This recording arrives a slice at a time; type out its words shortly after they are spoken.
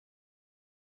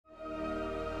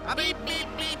A beep, beep,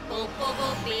 beep, boop, boop,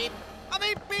 boop, beep. A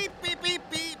beep, beep, beep, beep,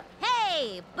 beep.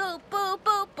 Hey! Boop, boop,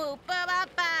 boop, boop, ba, ba,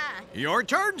 ba. Your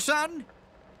turn, son.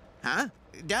 Huh?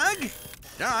 Doug?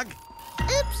 Doug?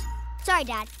 Oops. Sorry,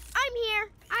 Dad. I'm here.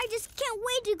 I just can't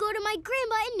wait to go to my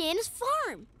Grandma and Nana's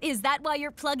farm. Is that why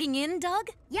you're plugging in, Doug?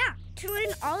 Yeah, to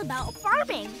learn all about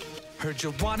farming. Heard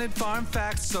you wanted farm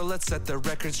facts, so let's set the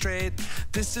record straight.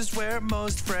 This is where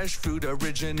most fresh food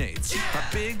originates. A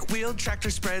big wheeled tractor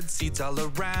spreads seeds all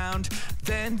around.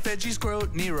 Then veggies grow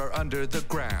near or under the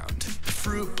ground.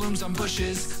 Fruit blooms on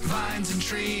bushes, vines and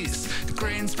trees.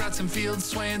 Grain sprouts in fields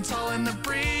swaying tall in the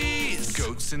breeze.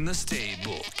 Goats in the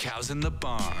stable, cows in the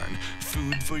barn.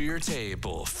 Food for your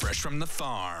table, fresh from the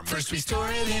farm. First we store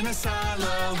it in a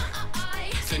silo,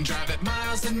 then drive it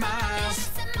miles and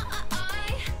miles.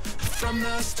 From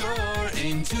the store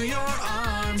into your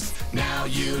arms. Now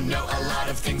you know a lot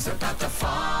of things about the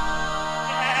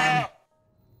farm.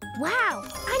 Wow,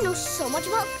 I know so much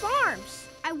about farms.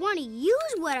 I want to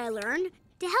use what I learned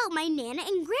to help my Nana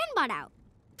and Grandbot out.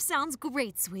 Sounds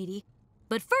great, sweetie.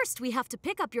 But first, we have to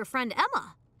pick up your friend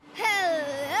Emma.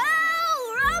 Hello,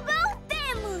 Robo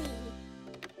family!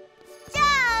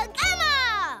 Doug,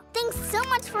 Emma! Thanks so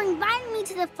much for inviting me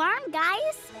to the farm,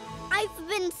 guys. I've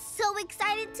been so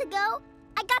excited to go.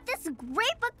 I got this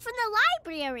great book from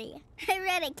the library. I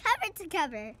read it cover to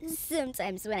cover,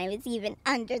 sometimes when I was even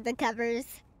under the covers.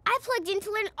 I plugged in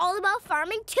to learn all about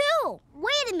farming, too.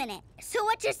 Wait a minute. So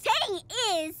what you're saying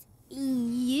is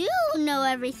you know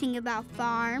everything about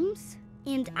farms,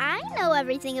 and I know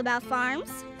everything about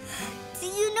farms. Do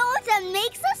you know what that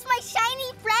makes us, my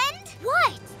shiny friend?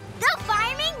 What? The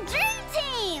Farming Dream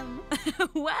Team!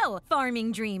 Well,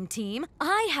 Farming Dream Team,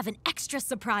 I have an extra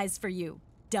surprise for you.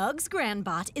 Doug's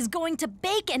Grandbot is going to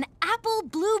bake an apple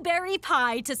blueberry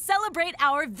pie to celebrate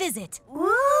our visit.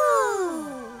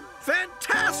 Ooh!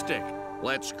 Fantastic!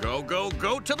 Let's go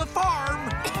to the farm.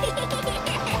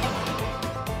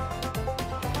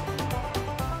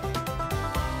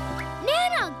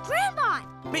 Nana, Grandbot!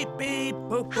 Beep, beep,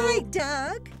 boop, boop. Hi,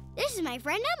 Doug. This is my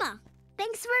friend Emma.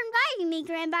 Thanks for inviting me,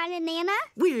 Grandbot and Nana.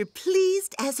 We're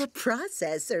pleased as a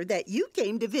processor that you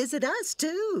came to visit us,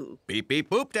 too. Beep,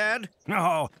 beep, boop, Dad.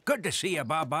 Oh, good to see you,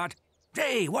 Bobbot.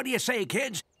 Hey, what do you say,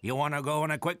 kids? You want to go on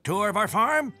a quick tour of our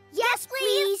farm? Yes,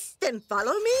 please. Then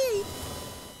follow me.